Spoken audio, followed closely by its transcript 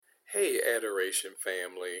Hey, Adoration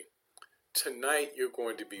family. Tonight you're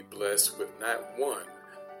going to be blessed with not one,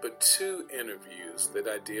 but two interviews that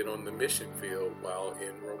I did on the mission field while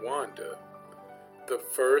in Rwanda. The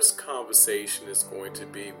first conversation is going to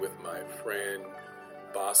be with my friend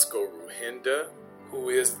Bosco Ruhinda, who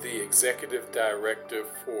is the Executive Director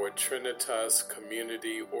for Trinitas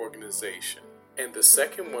Community Organization. And the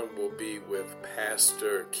second one will be with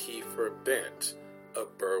Pastor Keiffer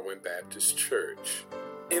of Berwyn Baptist Church.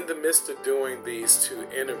 In the midst of doing these two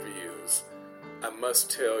interviews, I must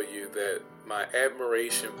tell you that my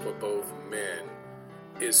admiration for both men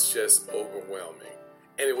is just overwhelming.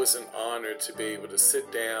 And it was an honor to be able to sit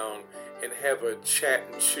down and have a chat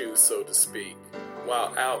and chew, so to speak,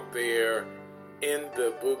 while out there in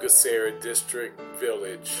the Bugesera District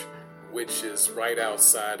village, which is right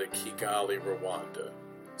outside of Kigali, Rwanda.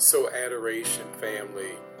 So, Adoration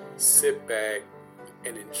family, sit back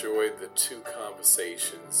and enjoy the two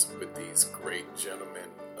conversations with these great gentlemen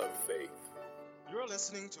of faith. You're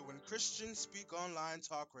listening to When Christians Speak Online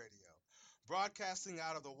Talk Radio, broadcasting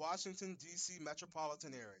out of the Washington, D.C.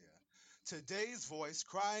 metropolitan area. Today's voice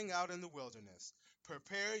crying out in the wilderness,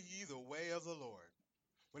 prepare ye the way of the Lord.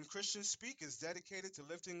 When Christians Speak is dedicated to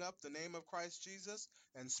lifting up the name of Christ Jesus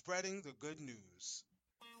and spreading the good news.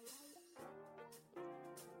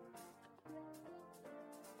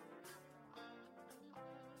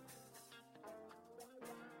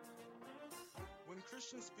 When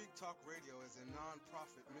Christians Speak Talk Radio is a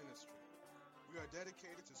non-profit ministry. We are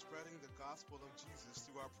dedicated to spreading the gospel of Jesus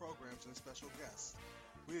through our programs and special guests.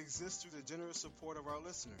 We exist through the generous support of our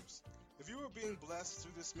listeners. If you are being blessed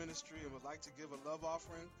through this ministry and would like to give a love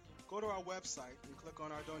offering, go to our website and click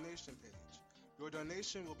on our donation page. Your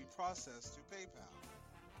donation will be processed through PayPal.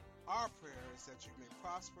 Our prayer is that you may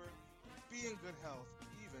prosper, be in good health,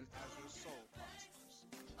 even as your soul prospers.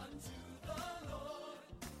 Unto the Lord,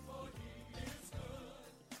 for he is good.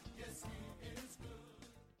 Yes, he is good.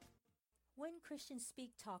 When Christians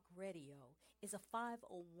Speak Talk Radio is a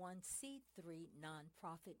 501c3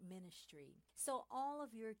 nonprofit ministry, so all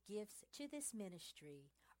of your gifts to this ministry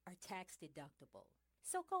are tax deductible.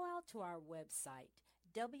 So go out to our website,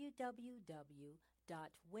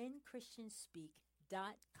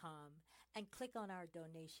 www.whenchristianspeak.com, and click on our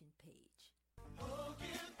donation page. Oh,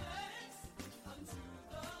 give thanks unto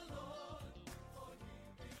the Lord, for he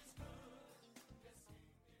is good. Yes,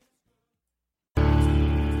 he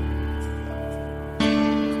is good.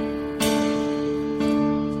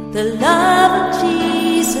 The love of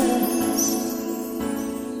Jesus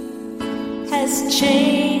has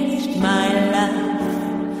changed my life.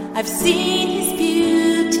 I've seen his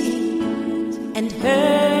beauty and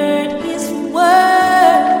heard his word.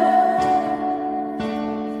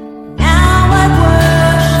 Now I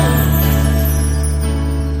worship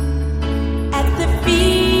at the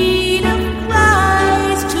feet of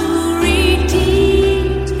Christ, who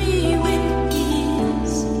redeemed me with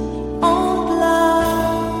his own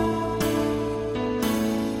blood.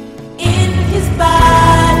 In his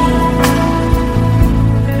body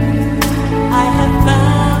I have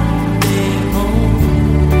found a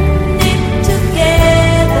home, knit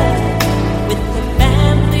together with the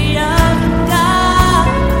family of God,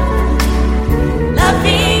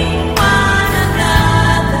 loving one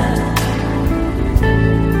another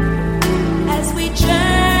as we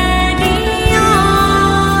journey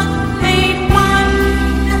on, made one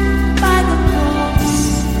by the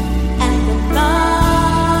cross and the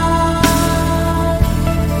blood.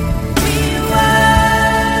 We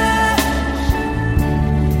worship,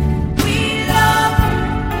 we love,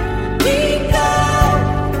 we go,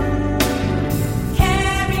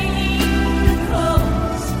 carrying the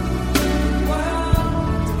cross to the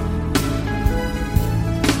world.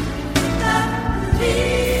 The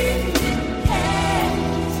lifted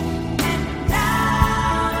hands and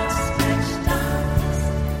outstretched arms.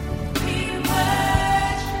 We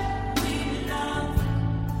worship, we love,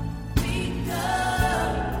 we go.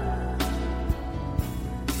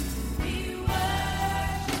 We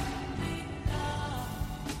worship, we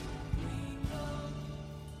love, we go.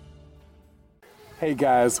 Hey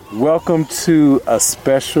guys, welcome to a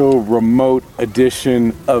special remote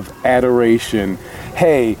edition of Adoration.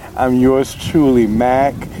 Hey, I'm yours truly,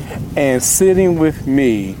 Mac, and sitting with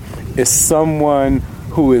me is someone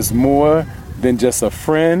who is more than just a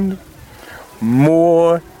friend,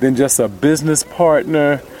 more than just a business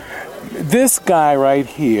partner. This guy right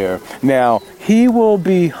here, now, he will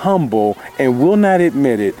be humble and will not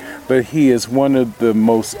admit it, but he is one of the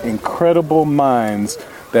most incredible minds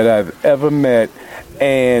that I've ever met.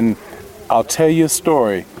 And I'll tell you a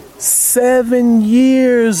story. 7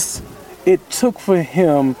 years it took for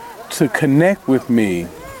him to connect with me.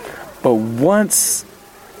 But once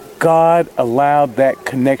God allowed that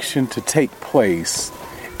connection to take place,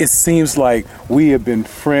 it seems like we have been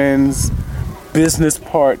friends, business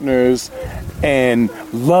partners, and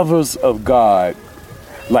lovers of God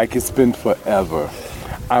like it's been forever.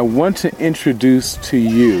 I want to introduce to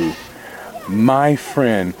you my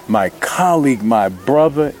friend, my colleague, my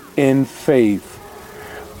brother in faith,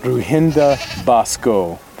 Ruhinda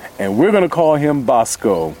Bosco. And we're going to call him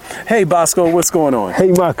Bosco. Hey, Bosco, what's going on?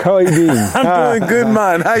 Hey, Mark, how are you doing? I'm doing good,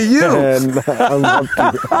 man. How are you? I'm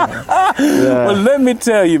happy. Yeah. Well, let me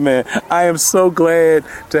tell you, man, I am so glad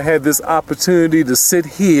to have this opportunity to sit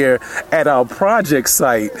here at our project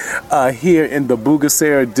site here in the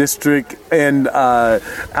Bugesera District and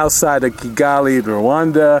outside of Kigali,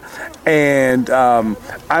 Rwanda. And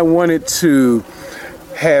I wanted to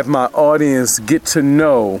have my audience get to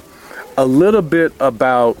know a little bit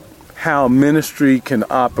about how ministry can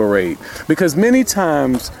operate, because many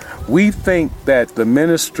times we think that the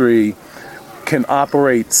ministry can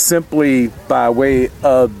operate simply by way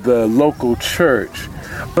of the local church.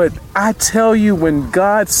 But I tell you, when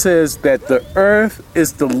God says that the earth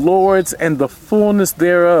is the Lord's and the fullness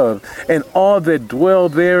thereof and all that dwell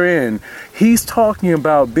therein, he's talking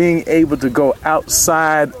about being able to go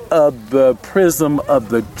outside of the prism of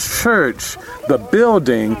the church, the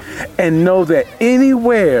building, and know that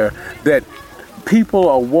anywhere that people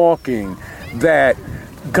are walking, that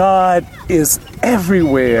God is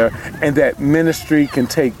everywhere and that ministry can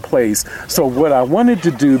take place. So what I wanted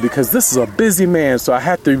to do, because this is a busy man, so I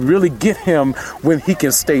have to really get him when he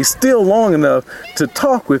can stay still long enough to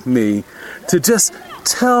talk with me, to just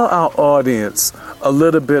tell our audience a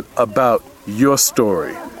little bit about your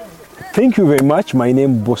story. Thank you very much. My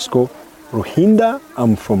name is Bosco Ruhinda.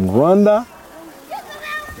 I'm from Rwanda,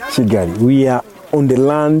 Kigali. We are on the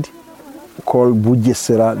land called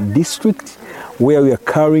Bugesera District, where we are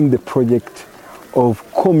carrying the project of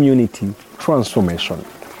community transformation.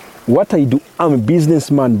 What I do, I'm a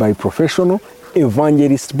businessman by professional,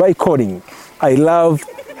 evangelist by calling. I love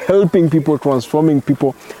helping people, transforming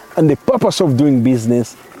people, and the purpose of doing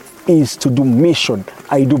business is to do mission.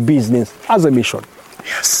 I do business as a mission.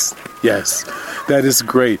 Yes, that is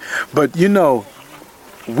great. But you know,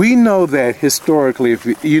 we know that historically,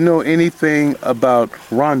 if you know anything about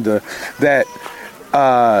Rwanda, that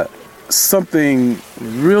something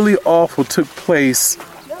really awful took place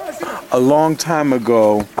a long time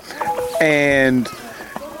ago, and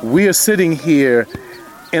we are sitting here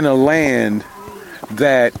in a land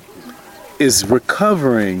that is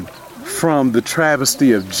recovering from the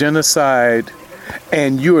travesty of genocide,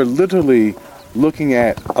 and you are literally looking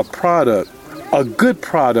at a product, a good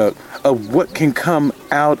product of what can come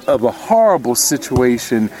out of a horrible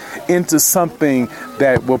situation into something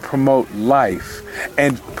that will promote life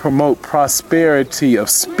and promote prosperity of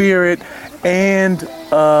spirit and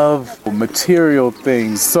of material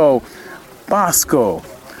things. So, Bosco,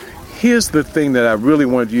 here's the thing that I really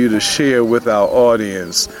want you to share with our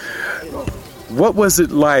audience. What was it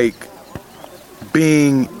like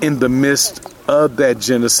being in the midst of that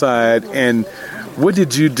genocide, and what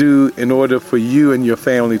did you do in order for you and your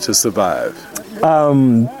family to survive?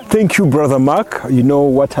 Thank you, Brother Mark. You know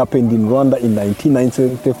what happened in Rwanda in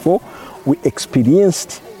 1974? We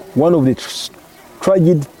experienced one of the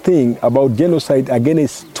tragic things about genocide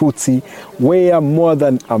against Tutsi, where more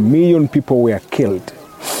than 1 million people were killed.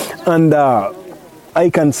 And I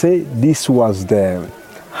can say this was the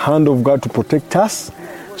hand of God to protect us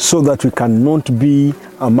so that we cannot be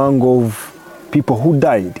among of people who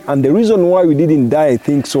died. And the reason why we didn't die, I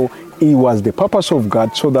think so, it was the purpose of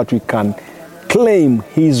God so that we can claim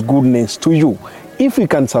His goodness to you. If we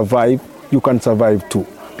can survive, you can survive too,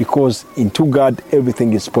 because into God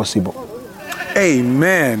everything is possible.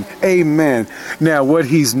 Amen. Amen. Now, what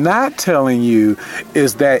he's not telling you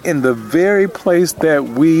is that in the very place that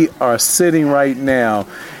we are sitting right now,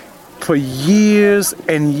 for years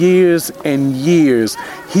and years and years,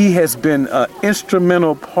 he has been an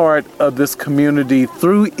instrumental part of this community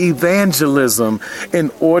through evangelism in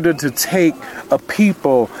order to take a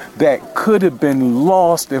people that could have been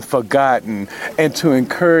lost and forgotten and to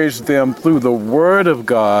encourage them through the Word of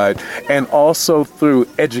God and also through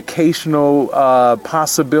educational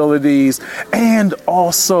possibilities and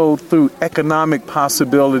also through economic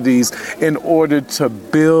possibilities in order to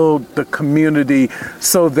build the community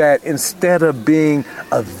so that instead of being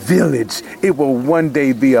a village, it will one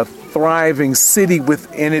day be a thriving city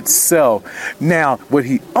within itself. Now, what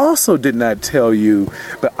he also did not tell you,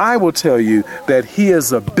 but I will tell you, that he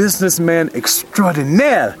is a businessman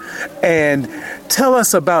extraordinaire. And tell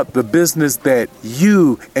us about the business that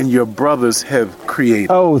you and your brothers have created.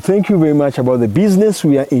 Oh, thank you very much. About the business,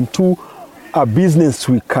 we are into a business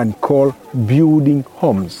we can call building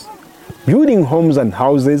homes. Building homes and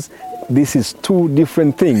houses, this is two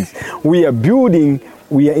different things. We are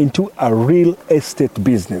into a real estate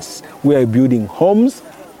business. We are building homes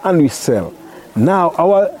and we sell. Now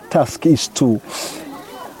our task is to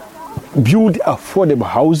build affordable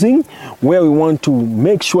housing, where we want to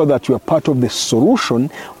make sure that we are part of the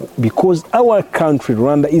solution, because our country,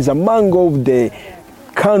 Rwanda, is among of the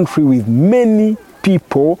country with many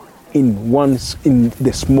people in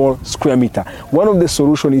the small square meter. One of the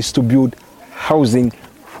solutions is to build housing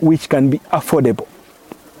which can be affordable.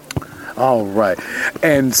 All right.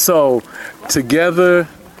 And so together,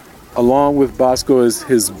 along with Bosco, is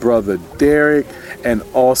his brother Derek and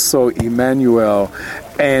also Emmanuel,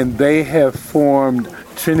 and they have formed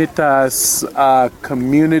Trinitas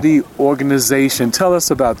Community Organization. Tell us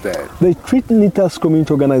about that. The Trinitas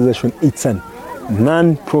Community Organization, it's a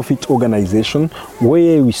non-profit organization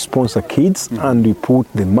where we sponsor kids and we put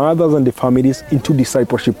the mothers and the families into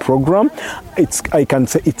discipleship program. I can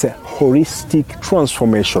say it's a holistic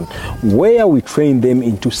transformation where we train them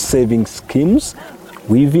into saving schemes,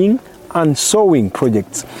 weaving and sewing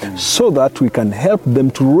projects, so that we can help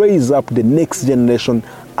them to raise up the next generation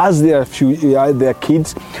as their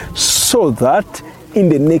kids, so that in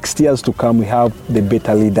the next years to come we have the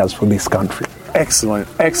better leaders for this country. Excellent,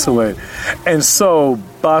 excellent. And so,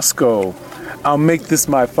 Bosco, I'll make this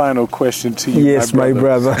my final question to you. Yes, my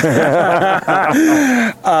brother.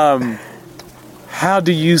 How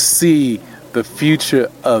do you see the future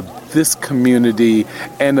of this community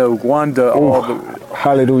and of Rwanda?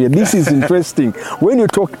 Hallelujah. This is interesting. When you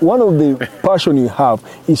talk, one of the passion you have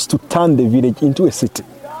is to turn the village into a city.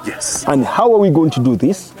 Yes. And how are we going to do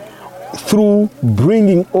this? Through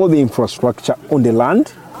bringing all the infrastructure on the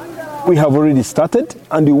land. We have already started,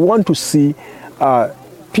 and we want to see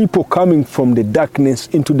people coming from the darkness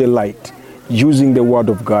into the light, using the word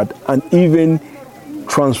of God, and even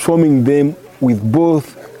transforming them with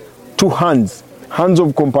both two hands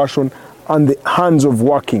of compassion and the hands of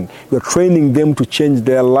working. We're training them to change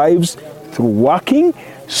their lives through working,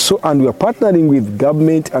 and we're partnering with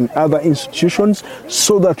government and other institutions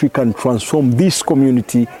so that we can transform this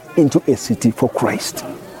community into a city for Christ.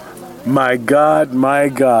 My God, my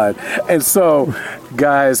God. And so,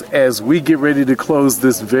 guys, as we get ready to close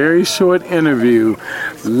this very short interview,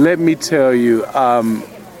 let me tell you,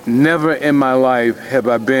 never in my life have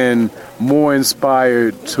I been more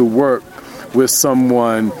inspired to work with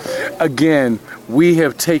someone. Again, we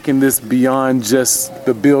have taken this beyond just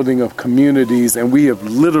the building of communities, and we have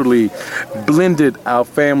literally blended our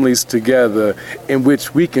families together in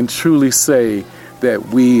which we can truly say that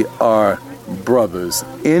we are brothers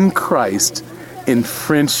in Christ, in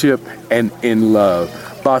friendship, and in love.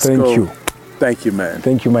 Bosco, thank you. Thank you, man.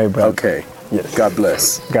 Thank you, my brother. Okay. Yes. God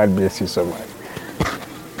bless. God bless you so much.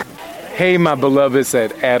 Hey, my beloveds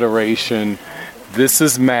at Adoration. This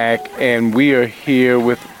is Mac, and we are here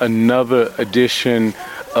with another edition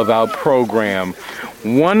of our program.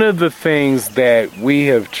 One of the things that we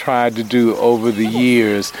have tried to do over the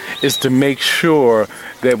years is to make sure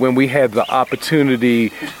that when we have the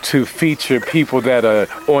opportunity to feature people that are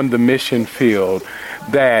on the mission field,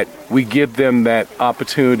 that we give them that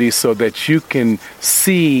opportunity so that you can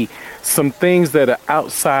see some things that are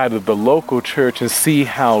outside of the local church and see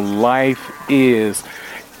how life is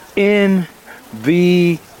in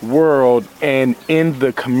the world and in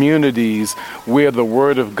the communities where the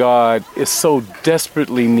Word of God is so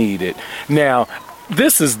desperately needed. Now,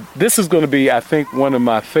 this is going to be, I think, one of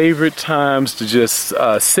my favorite times to just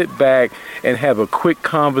sit back and have a quick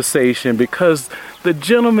conversation, because the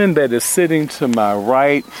gentleman that is sitting to my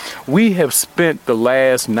right, we have spent the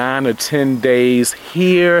last 9 or 10 days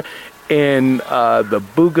here in the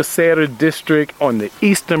Bugesera District on the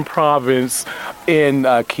Eastern Province in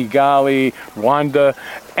Kigali, Rwanda.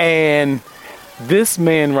 And this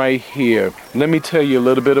man right here, let me tell you a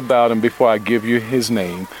little bit about him before I give you his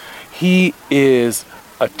name. He is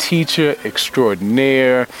a teacher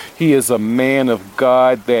extraordinaire. He is a man of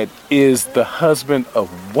God that is the husband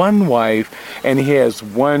of one wife, and he has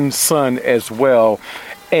one son as well.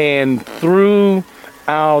 And through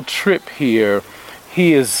our trip here,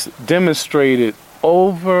 he has demonstrated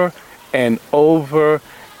over and over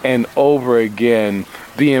and over again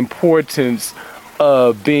the importance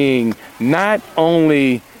of being not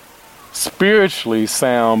only spiritually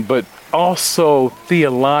sound, but also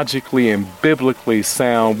theologically and biblically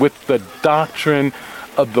sound, with the doctrine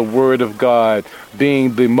of the Word of God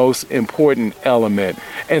being the most important element.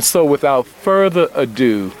 And so without further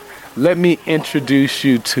ado, let me introduce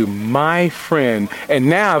you to my friend, and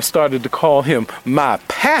now I've started to call him my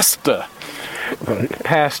pastor,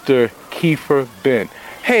 Pastor Keiffer Bent.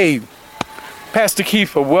 Hey, Pastor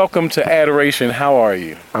Keiffer, welcome to Adoration. How are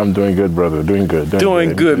you? I'm doing good, brother. Doing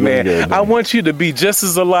good, man. I want you to be just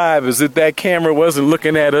as alive as if that camera wasn't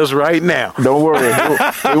looking at us right now. Don't worry.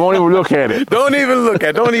 They won't even look at it. Don't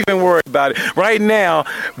even worry about it. Right now,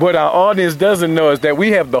 what our audience doesn't know is that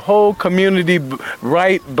we have the whole community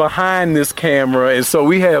right behind this camera. And so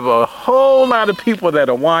we have a whole lot of people that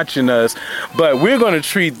are watching us. But we're going to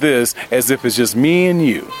treat this as if it's just me and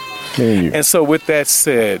you. And so with that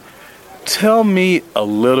said, tell me a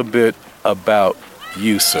little bit about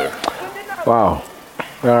you, sir. Wow.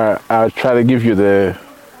 I'll try to give you the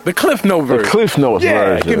Cliff Note version. The Cliff Notes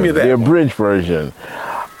version. Give me that. The abridged version.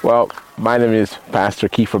 Well, my name is Pastor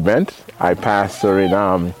Keiffer Bent. I pastor in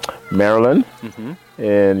Maryland,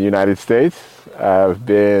 in the United States. I've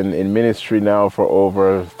been in ministry now for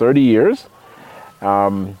over 30 years.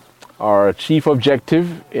 Our chief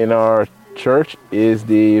objective in our church is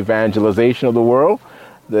the evangelization of the world,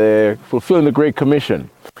 fulfilling the Great Commission.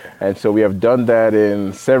 And so we have done that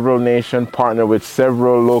in several nations, partnered with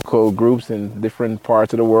several local groups in different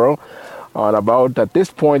parts of the world, on about, at this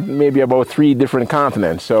point, maybe about 3 different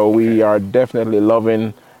continents. So we are definitely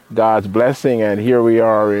loving God's blessing, and here we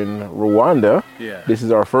are in Rwanda. Yeah. This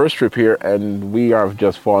is our first trip here, and we are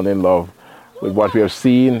just falling in love with what we have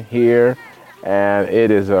seen here, and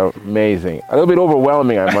it is amazing. A little bit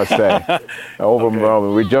overwhelming, I must say.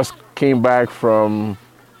 Overwhelming. We just came back from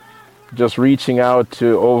just reaching out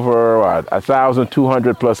to over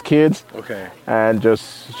 1,200 plus kids, and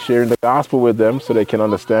just sharing the gospel with them so they can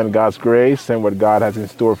understand God's grace and what God has in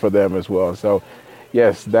store for them as well. So,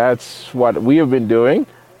 yes, that's what we have been doing.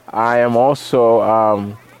 I am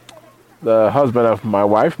also the husband of my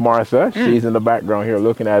wife, Martha. She's in the background here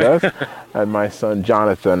looking at us, and my son,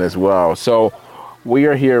 Jonathan, as well. So we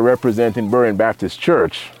are here representing Berwyn Baptist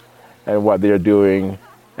Church and what they're doing,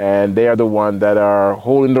 and they are the ones that are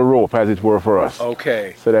holding the rope, as it were, for us.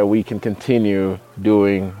 Okay. So that we can continue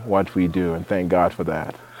doing what we do, and thank God for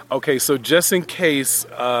that. Okay, so just in case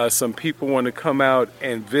some people want to come out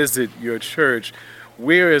and visit your church,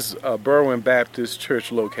 where is Berwyn Baptist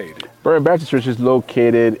Church located? Berwyn Baptist Church is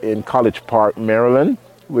located in College Park, Maryland.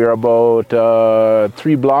 We're about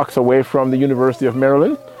 3 blocks away from the University of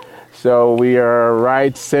Maryland. So we are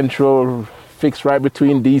right central, fixed right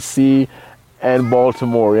between D.C. and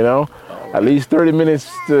Baltimore, you know. At least 30 minutes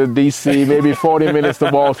to D.C., maybe 40 minutes to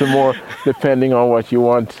Baltimore, depending on what you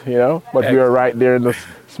want, you know. But we are right there in the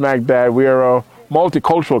smack dab. We are a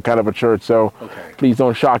multicultural kind of a church, so please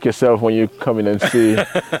don't shock yourself when you come in and see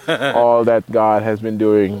all that God has been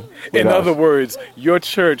doing with In us. other words, your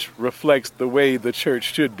church reflects the way the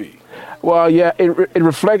church should be. Well, yeah, it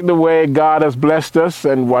reflects the way God has blessed us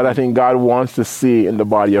and what I think God wants to see in the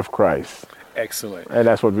body of Christ. Excellent. And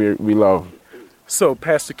that's what we love. So,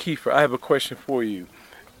 Pastor Keiffer, I have a question for you.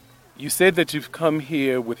 You said that you've come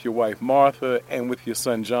here with your wife, Martha, and with your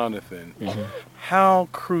son, Jonathan. How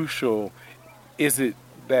crucial is it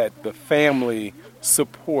that the family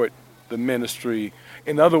support the ministry?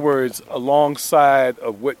 In other words, alongside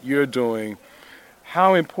of what you're doing,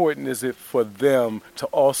 how important is it for them to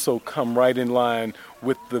also come right in line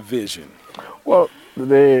with the vision? Well,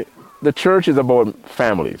 the church is about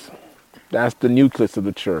families. That's the nucleus of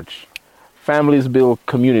the church. Families build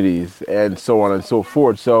communities and so on and so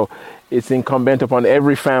forth. So it's incumbent upon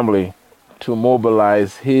every family to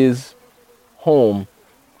mobilize his home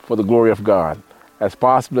for the glory of God.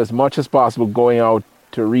 As much as possible, going out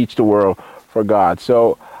to reach the world for God.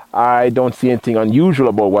 So I don't see anything unusual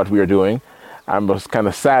about what we are doing. I'm just kind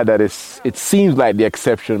of sad that it seems like the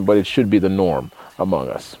exception, but it should be the norm among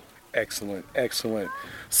us. Excellent, excellent.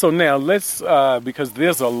 So now let's, because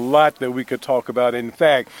there's a lot that we could talk about. In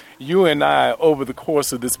fact, you and I, over the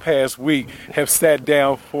course of this past week, have sat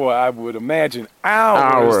down for, I would imagine,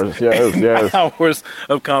 hours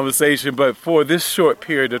of conversation. But for this short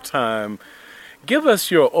period of time, give us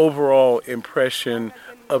your overall impression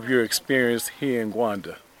of your experience here in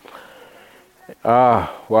Rwanda.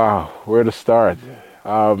 Wow, where to start?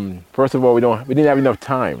 First of all, we didn't have enough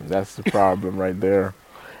time. That's the problem right there,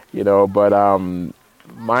 you know. But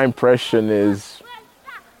my impression is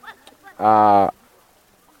Rwanda's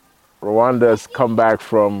come back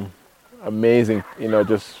from amazing, you know,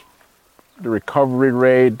 just the recovery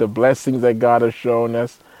rate, the blessings that God has shown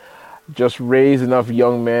us. Just raised enough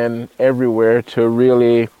young men everywhere to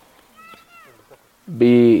really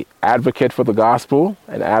be advocate for the gospel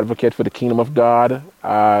and advocate for the kingdom of God.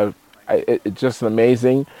 It's just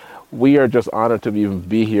amazing. We are just honored to even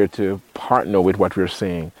be here to partner with what we're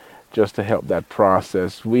seeing, just to help that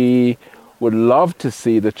process. We would love to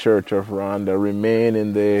see the Church of Rwanda remain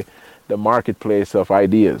in the marketplace of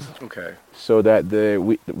ideas. Okay. So that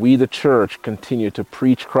we the church continue to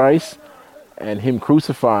preach Christ and Him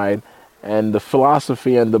crucified, and the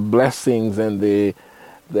philosophy and the blessings and the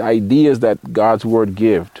ideas that God's word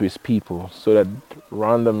give to His people, so that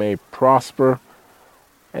Rwanda may prosper,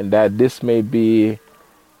 and that this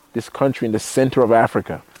country in the center of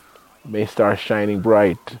Africa may start shining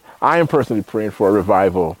bright. I am personally praying for a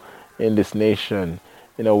revival in this nation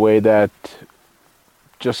in a way that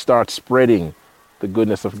just starts spreading the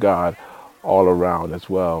goodness of God all around as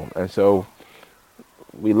well. And so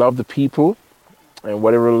we love the people, and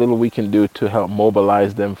whatever little we can do to help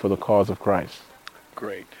mobilize them for the cause of Christ.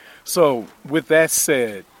 Great. So with that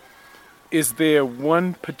said, is there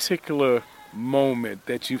one particular moment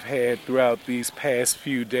that you've had throughout these past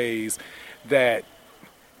few days that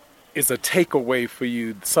is a takeaway for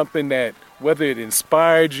you, something that, whether it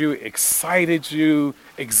inspired you, excited you,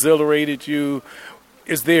 exhilarated you,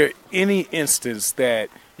 is there any instance that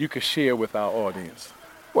you could share with our audience?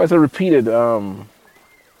 Well, it's a repeated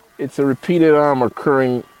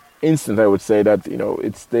occurring instance, I would say, that,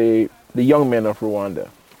 it's the young men of Rwanda.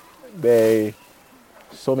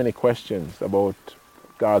 So many questions about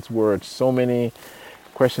God's word, so many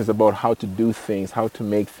questions about how to do things, how to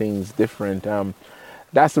make things different.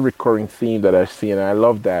 That's a recurring theme that I see, and I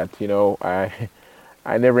love that.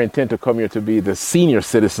 I never intend to come here to be the senior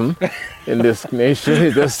citizen in this nation.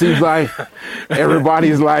 It just seems like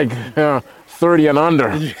everybody's like 30 and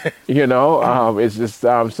under, It's just,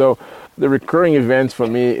 so the recurring events for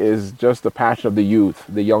me is just the passion of the youth,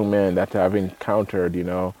 the young men that I've encountered,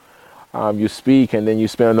 You speak and then you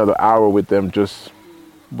spend another hour with them just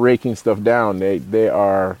breaking stuff down. They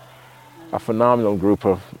are a phenomenal group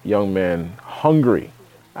of young men, hungry,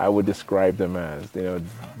 I would describe them as,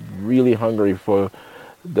 really hungry for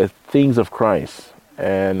the things of Christ.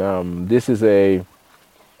 And this is a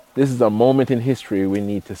moment in history we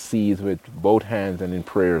need to seize with both hands and in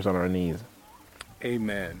prayers on our knees.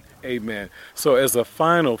 Amen. Amen. So as a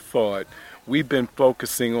final thought, we've been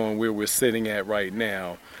focusing on where we're sitting at right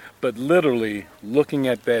now, but literally looking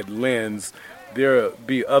at that lens, there'll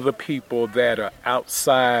be other people that are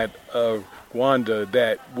outside of Rwanda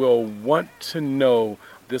that will want to know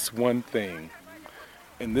this one thing.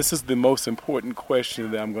 And this is the most important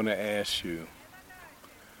question that I'm going to ask you.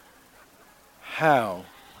 How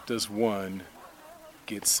does one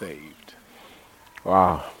get saved?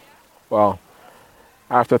 Wow. Well,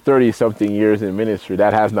 after 30-something years in ministry,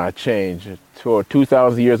 that has not changed. For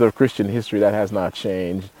 2,000 years of Christian history, that has not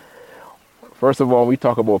changed. First of all, we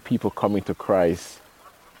talk about people coming to Christ.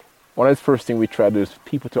 One of the first things we try to do is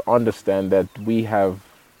people to understand that we have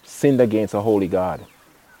sinned against a holy God.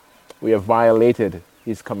 We have violated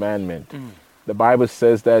His commandment. The Bible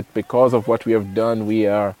says that because of what we have done, we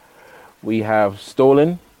have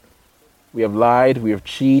stolen, we have lied, we have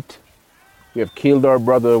cheated, we have killed our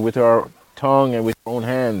brother with our tongue and with our own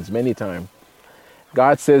hands many times.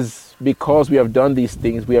 God says because we have done these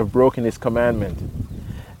things, we have broken His commandment.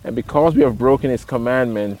 And because we have broken His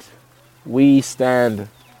commandment, we stand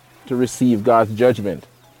to receive God's judgment.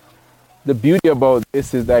 The beauty about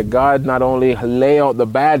this is that God not only lay out the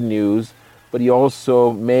bad news, but He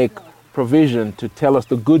also make provision to tell us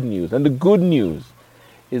the good news. And the good news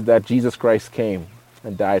is that Jesus Christ came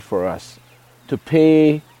and died for us to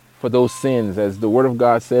pay for those sins, as the Word of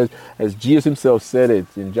God says, as Jesus Himself said it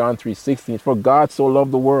in John 3:16. For God so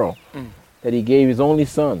loved the world that He gave His only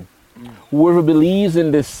Son. Whoever believes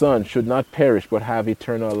in this Son should not perish but have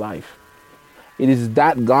eternal life. It is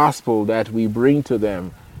that gospel that we bring to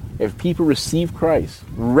them. If people receive Christ,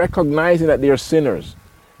 recognizing that they are sinners,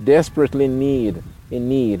 desperately in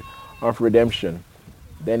need of redemption,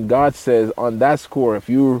 then God says on that score, if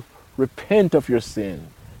you repent of your sin,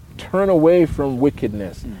 turn away from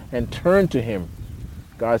wickedness and turn to Him,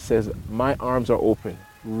 God says, my arms are open,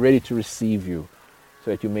 ready to receive you,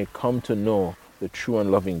 so that you may come to know the true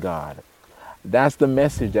and loving God. That's the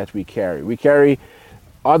message that we carry. We carry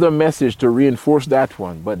other message to reinforce that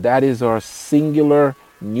one, but that is our singular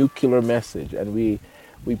nuclear message. And we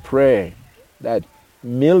pray that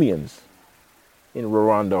millions in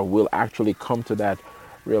Rwanda will actually come to that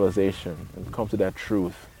realization and come to that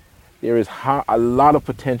truth. There is a lot of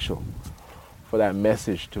potential for that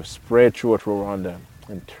message to spread throughout Rwanda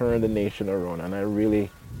and turn the nation around. And I really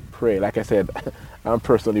pray, like I said, I'm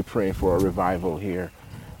personally praying for a revival here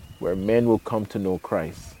where men will come to know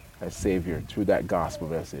Christ as Savior through that gospel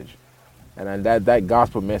message. And then that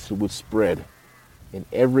gospel message would spread in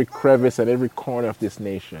every crevice and every corner of this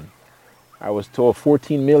nation. I was told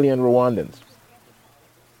 14 million Rwandans.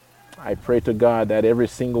 I pray to God that every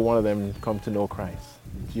single one of them come to know Christ.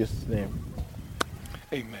 In Jesus' name.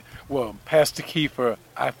 Amen. Well, Pastor Keiffer,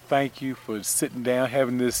 I thank you for sitting down,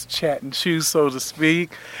 having this chat and chew, so to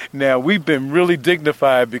speak. Now, we've been really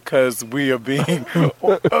dignified because we are being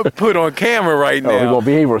put on camera right now. We're going to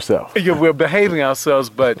behave ourselves. Yeah, we're behaving ourselves,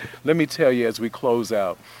 but let me tell you as we close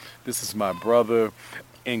out, this is my brother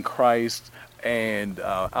in Christ, and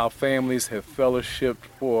our families have fellowshiped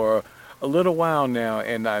for a little while now,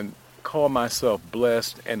 and I call myself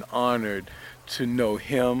blessed and honored to know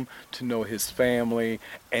him, to know his family,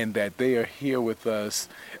 and that they are here with us,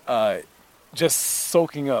 just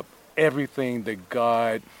soaking up everything that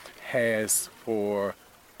God has for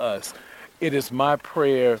us. It is my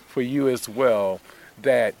prayer for you as well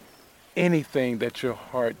that anything that your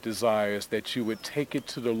heart desires, that you would take it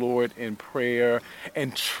to the Lord in prayer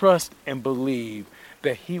and trust and believe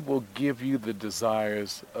that he will give you the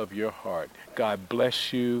desires of your heart. God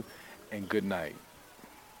bless you, and good night.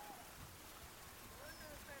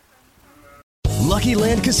 Lucky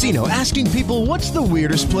Land Casino, asking people, what's the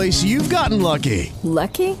weirdest place you've gotten lucky?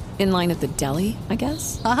 Lucky? In line at the deli, I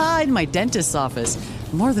guess? Aha, in my dentist's office.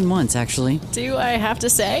 More than once, actually. Do I have to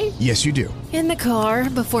say? Yes, you do. In the car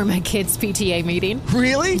before my kids' PTA meeting.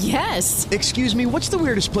 Really? Yes. Excuse me, what's the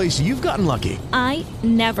weirdest place you've gotten lucky? I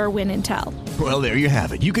never win and tell. Well, there you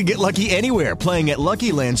have it. You can get lucky anywhere, playing at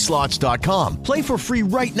LuckyLandSlots.com. Play for free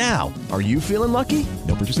right now. Are you feeling lucky?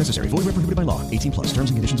 No purchase necessary. Void where prohibited by law. 18+.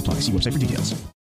 Terms and conditions apply. See website for details.